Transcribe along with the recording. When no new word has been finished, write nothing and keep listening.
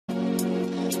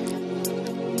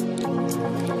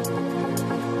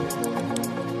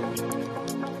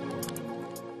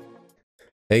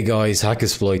Hey guys,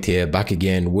 HackerSploit here, back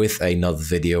again with another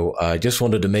video. I just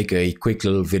wanted to make a quick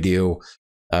little video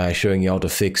showing you how to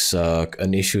fix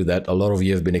an issue that a lot of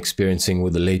you have been experiencing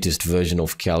with the latest version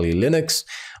of Kali Linux,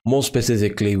 more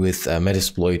specifically with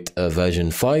Metasploit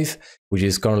version 5, which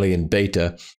is currently in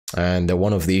beta. And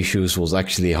one of the issues was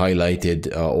actually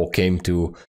highlighted or came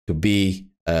to be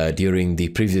during the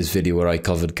previous video where I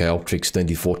covered Kiitos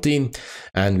 2014,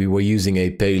 and we were using a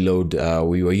payload.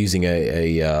 We were using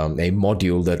a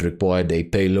module that required a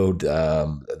payload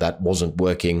that wasn't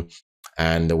working,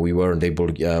 and we weren't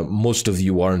able to. Most of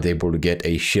you weren't able to get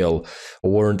a shell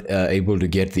or weren't able to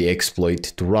get the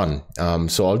exploit to run.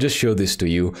 So I'll just show this to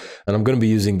you, and I'm going to be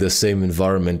using the same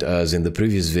environment as in the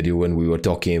previous video when we were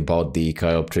talking about the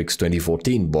Kiitos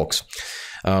 2014 box.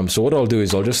 So what I'll do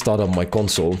is I'll just start up my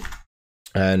console.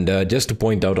 And just to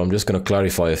point out, I'm just going to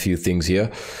clarify a few things here.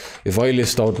 If I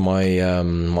list out my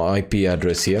my IP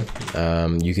address here,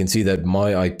 you can see that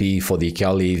my IP for the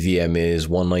Kali VM is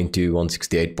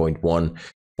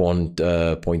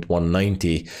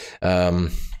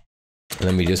 192.168.1.190.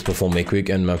 Let me just perform a quick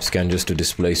nmap scan just to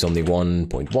display something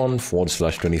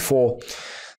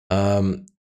 1.1/24.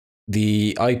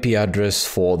 The IP address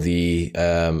for the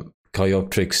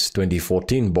Kiitos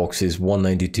 2014 box is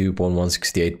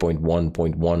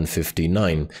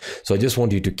 192.168.1.159. So I just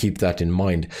want you to keep that in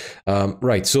mind.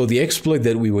 Right, so the exploit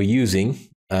that we were using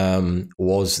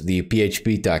was the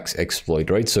PHP tax exploit,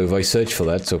 right? So if I search for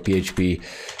that, so PHP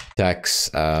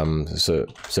tax, so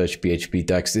search PHP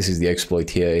tax, this is the exploit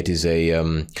here. It is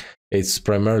a it's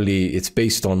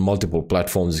based on multiple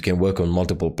platforms. It can work on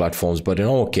multiple platforms, but in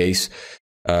our case,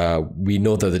 we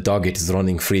know that the target is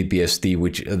running FreeBSD,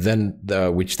 which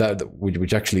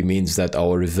actually means that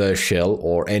our reverse shell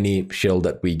or any shell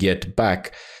that we get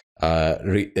back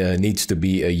needs to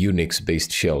be a Unix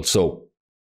based shell. So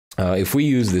if we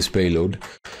use this payload,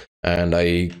 and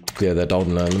I clear that out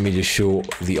now, let me just show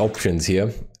the options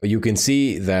here. You can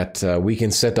see that we can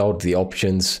set out the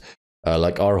options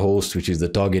like our host, which is the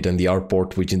target, and the R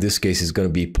port, which in this case is going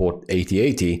to be port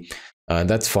 8080.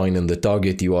 That's fine, and the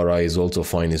target URI is also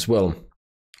fine as well.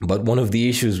 But one of the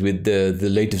issues with the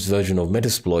latest version of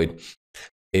Metasploit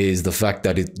is the fact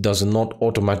that it does not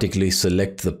automatically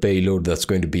select the payload that's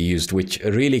going to be used, which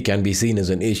really can be seen as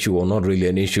an issue or not really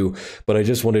an issue, but I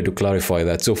just wanted to clarify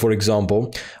that. So for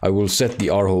example, I will set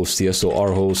the R host here. So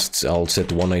R hosts, I'll set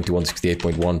to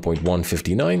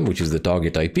 192.168.1.159, which is the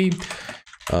target IP.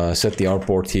 Set the R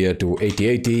port here to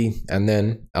 8080, and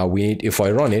then if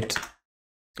I run it,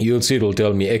 you'll see it'll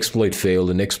tell me exploit failed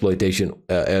and exploitation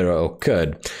error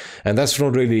occurred. And that's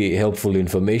not really helpful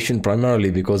information,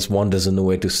 primarily because one doesn't know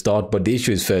where to start, but the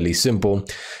issue is fairly simple.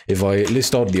 If I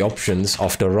list out the options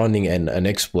after running an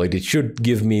exploit, it should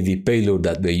give me the payload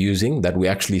that we're using, that we're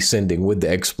actually sending with the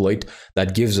exploit,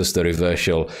 that gives us the reverse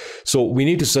shell. So we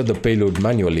need to set the payload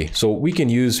manually. So we can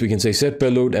say set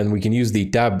payload, and we can use the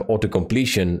tab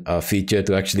auto-completion feature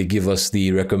to actually give us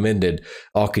the recommended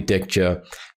architecture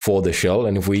for the shell.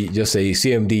 And if we just say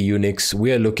CMD Unix,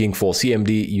 we are looking for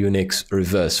CMD Unix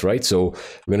reverse, right? So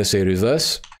we're going to say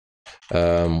reverse.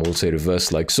 We'll say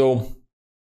reverse like so.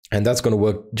 And that's going to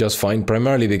work just fine,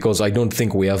 primarily because I don't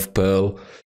think we have Perl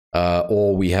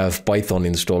or we have Python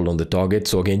installed on the target.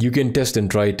 So again, you can test and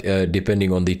try it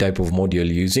depending on the type of module you're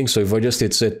using. So if I just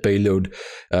hit set payload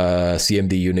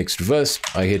CMD Unix reverse,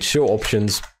 I hit show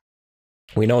options.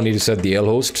 We now need to set the L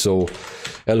host. So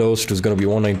L host is going to be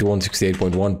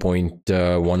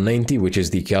 192.168.1.190, which is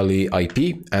the Kali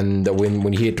IP. And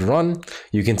when you hit run,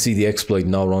 you can see the exploit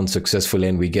now runs successfully,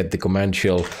 and we get the command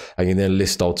shell. I can then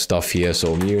list out stuff here.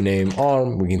 So new name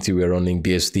ARM, we can see we're running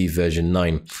BSD version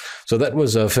 9. So that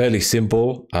was fairly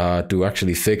simple to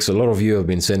actually fix. A lot of you have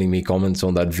been sending me comments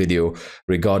on that video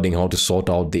regarding how to sort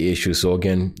out the issue. So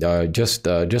again, just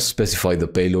specify the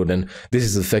payload, and this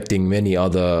is affecting many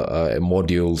other modules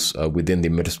within the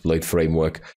Metasploit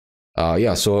framework.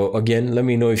 Yeah, so again, let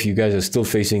me know if you guys are still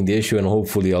facing the issue, and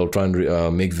hopefully I'll try and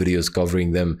make videos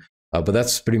covering them. But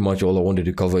that's pretty much all I wanted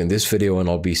to cover in this video, and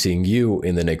I'll be seeing you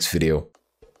in the next video.